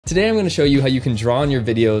Today I'm going to show you how you can draw on your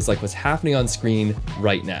videos like what's happening on screen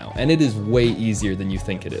right now, and it is way easier than you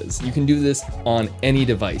think it is. You can do this on any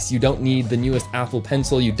device. You don't need the newest Apple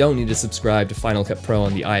Pencil, you don't need to subscribe to Final Cut Pro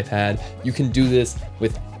on the iPad. You can do this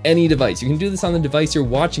with any device. You can do this on the device you're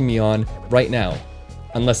watching me on right now,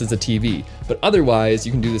 unless it's a TV. But otherwise,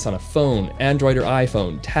 you can do this on a phone, Android or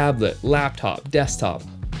iPhone, tablet, laptop, desktop.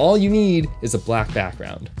 All you need is a black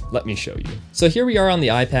background. Let me show you. So here we are on the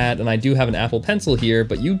iPad, and I do have an Apple Pencil here,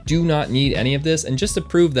 but you do not need any of this. And just to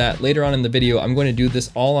prove that, later on in the video, I'm going to do this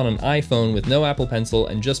all on an iPhone with no Apple Pencil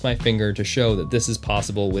and just my finger to show that this is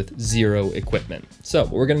possible with zero equipment. So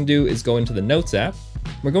what we're going to do is go into the Notes app.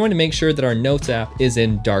 We're going to make sure that our Notes app is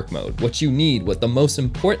in dark mode. What you need, what the most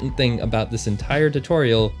important thing about this entire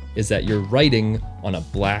tutorial is that you're writing on a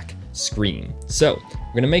black screen. So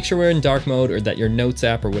we're going to make sure we're in dark mode, or that your Notes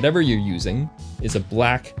app or whatever you're using is a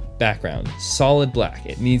black background, solid black.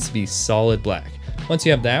 It needs to be solid black. Once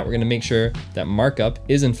you have that, we're going to make sure that markup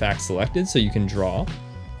is in fact selected so you can draw.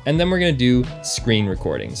 And then we're going to do screen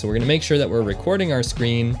recording. So we're going to make sure that we're recording our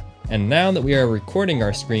screen. And now that we are recording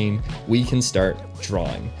our screen, we can start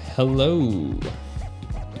drawing. Hello.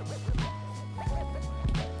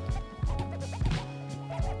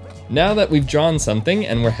 Now that we've drawn something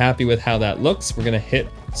and we're happy with how that looks, we're gonna hit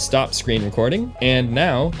stop screen recording, and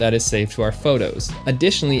now that is saved to our photos.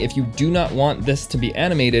 Additionally, if you do not want this to be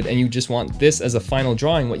animated and you just want this as a final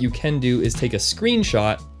drawing, what you can do is take a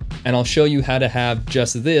screenshot, and I'll show you how to have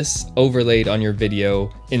just this overlaid on your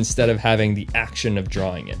video instead of having the action of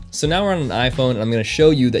drawing it. So now we're on an iPhone, and I'm gonna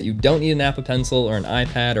show you that you don't need an Apple Pencil or an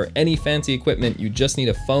iPad or any fancy equipment. You just need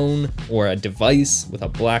a phone or a device with a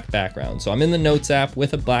black background. So I'm in the Notes app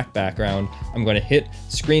with a black background. I'm gonna hit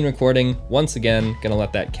screen recording once again, gonna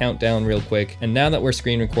let that count down real quick. And now that we're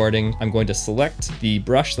screen recording, I'm going to select the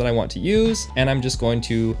brush that I want to use, and I'm just going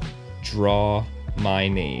to draw my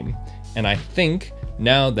name. And I think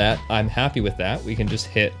now that I'm happy with that, we can just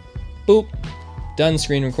hit boop, done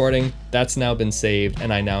screen recording. That's now been saved,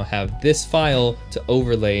 and I now have this file to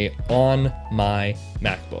overlay on my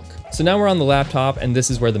MacBook. So now we're on the laptop, and this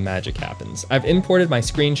is where the magic happens. I've imported my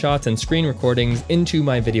screenshots and screen recordings into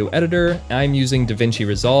my video editor. I'm using DaVinci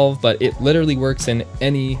Resolve, but it literally works in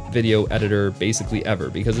any video editor basically ever,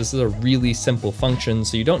 because this is a really simple function,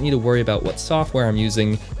 so you don't need to worry about what software I'm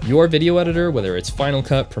using. Your video editor, whether it's Final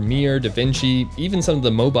Cut, Premiere, DaVinci, even some of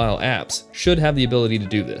the mobile apps, should have the ability to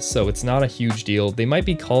do this, so it's not a huge deal. They might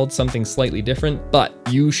be called something slightly different, but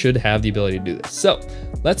you should have the ability to do this. So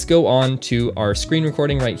let's go on to our screen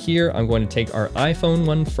recording right here. I'm going to take our iPhone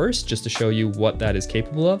one first just to show you what that is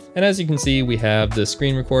capable of. And as you can see, we have the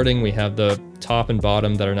screen recording, we have the top and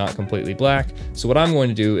bottom that are not completely black. So what I'm going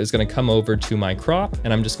to do is going to come over to my crop,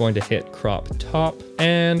 and I'm just going to hit crop top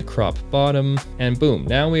and crop bottom, and boom.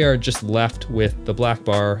 Now we are just left with the black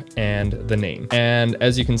bar and the name. And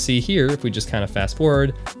as you can see here, if we just kind of fast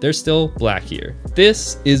forward, there's still black here.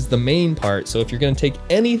 This is the main part. So if you're going to take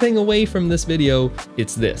anything away from this video,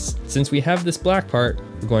 it's this. Since we have this black part,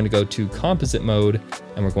 we're going to go to composite mode,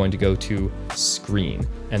 and we're going to go to screen.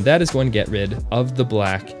 And that is going to get rid of the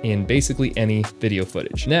black in basically any video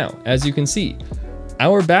footage. Now, as you can see,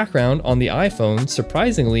 our background on the iPhone,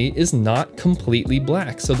 surprisingly, is not completely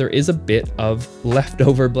black. So there is a bit of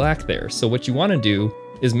leftover black there. So what you want to do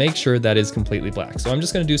is make sure that is completely black. So I'm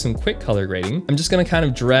just going to do some quick color grading. I'm just going to kind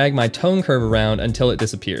of drag my tone curve around until it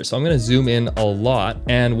disappears. So I'm going to zoom in a lot,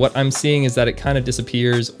 and what I'm seeing is that it kind of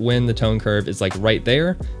disappears when the tone curve is like right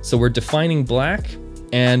there. So we're defining black,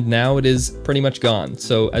 and now it is pretty much gone.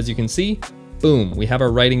 So as you can see, boom, we have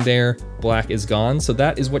our writing there, black is gone. So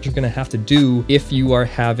that is what you're gonna have to do if you are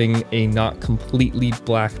having a not completely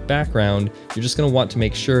black background. You're just gonna want to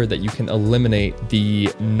make sure that you can eliminate the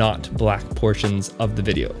not black portions of the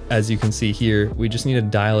video. As you can see here, we just need to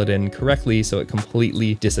dial it in correctly so it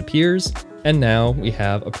completely disappears. And now we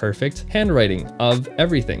have a perfect handwriting of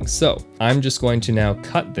everything. So I'm just going to now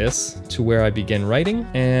cut this to where I begin writing.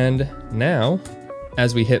 And now,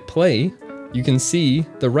 as we hit play, you can see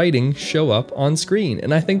the writing show up on screen.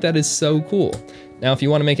 And I think that is so cool. Now, if you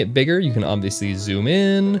want to make it bigger, you can obviously zoom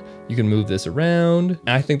in, you can move this around.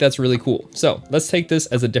 I think that's really cool. So let's take this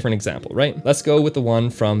as a different example, right? Let's go with the one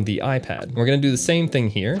from the iPad. We're going to do the same thing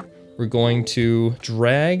here. We're going to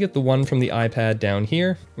drag the one from the iPad down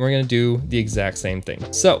here. We're going to do the exact same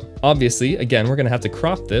thing. So obviously, again, we're going to have to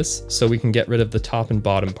crop this so we can get rid of the top and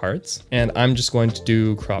bottom parts. And I'm just going to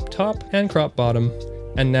do crop top and crop bottom.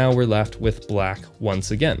 And now we're left with black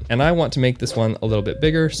once again. And I want to make this one a little bit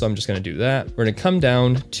bigger, so I'm just gonna do that. We're gonna come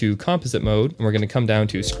down to composite mode, and we're gonna come down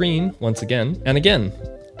to screen once again. And again,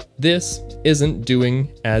 this isn't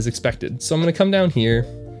doing as expected. So I'm gonna come down here,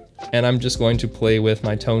 and I'm just going to play with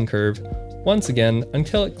my tone curve once again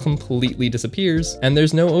until it completely disappears and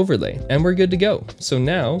there's no overlay, and we're good to go. So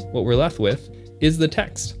now what we're left with is the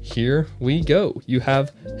text. Here we go. You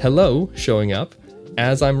have hello showing up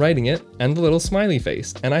as I'm writing it and the little smiley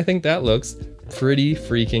face, and I think that looks pretty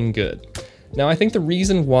freaking good. Now I think the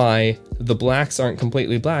reason why the blacks aren't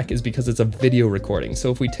completely black is because it's a video recording.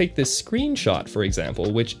 So if we take this screenshot, for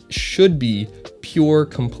example, which should be pure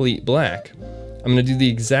complete black, I'm gonna do the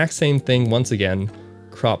exact same thing once again,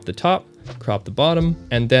 crop the top, crop the bottom,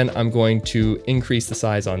 and then I'm going to increase the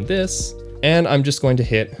size on this, and I'm just going to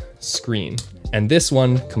hit screen. And this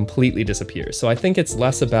one completely disappears. So I think it's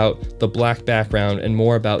less about the black background and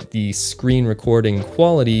more about the screen recording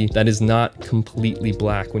quality that is not completely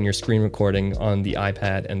black when you're screen recording on the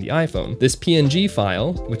iPad and the iPhone. This PNG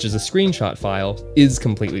file, which is a screenshot file, is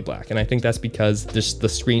completely black. And I think that's because just the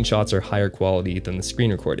screenshots are higher quality than the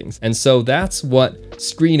screen recordings. And so that's what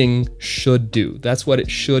screening should do. That's what it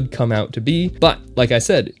should come out to be. But like I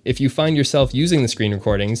said, if you find yourself using the screen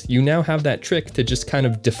recordings, you now have that trick to just kind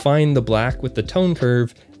of define the black with the tone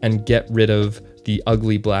curve and get rid of the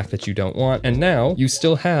ugly black that you don't want. And now you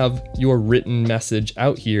still have your written message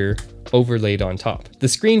out here overlaid on top. The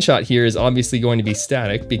screenshot here is obviously going to be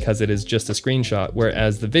static because it is just a screenshot,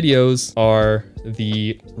 whereas the videos are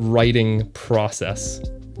the writing process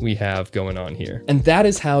we have going on here. And that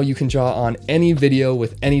is how you can draw on any video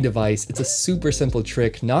with any device. It's a super simple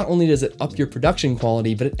trick. Not only does it up your production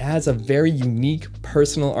quality, but it adds a very unique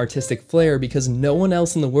personal artistic flair because no one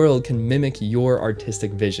else in the world can mimic your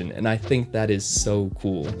artistic vision. And I think that is so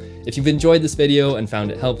cool. If you've enjoyed this video and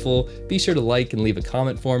found it helpful, be sure to like and leave a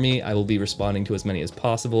comment for me. I will be responding to as many as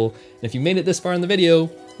possible. And if you made it this far in the video,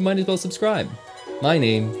 you might as well subscribe. My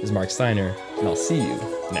name is Marc Steiner, and I'll see you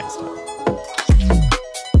next time.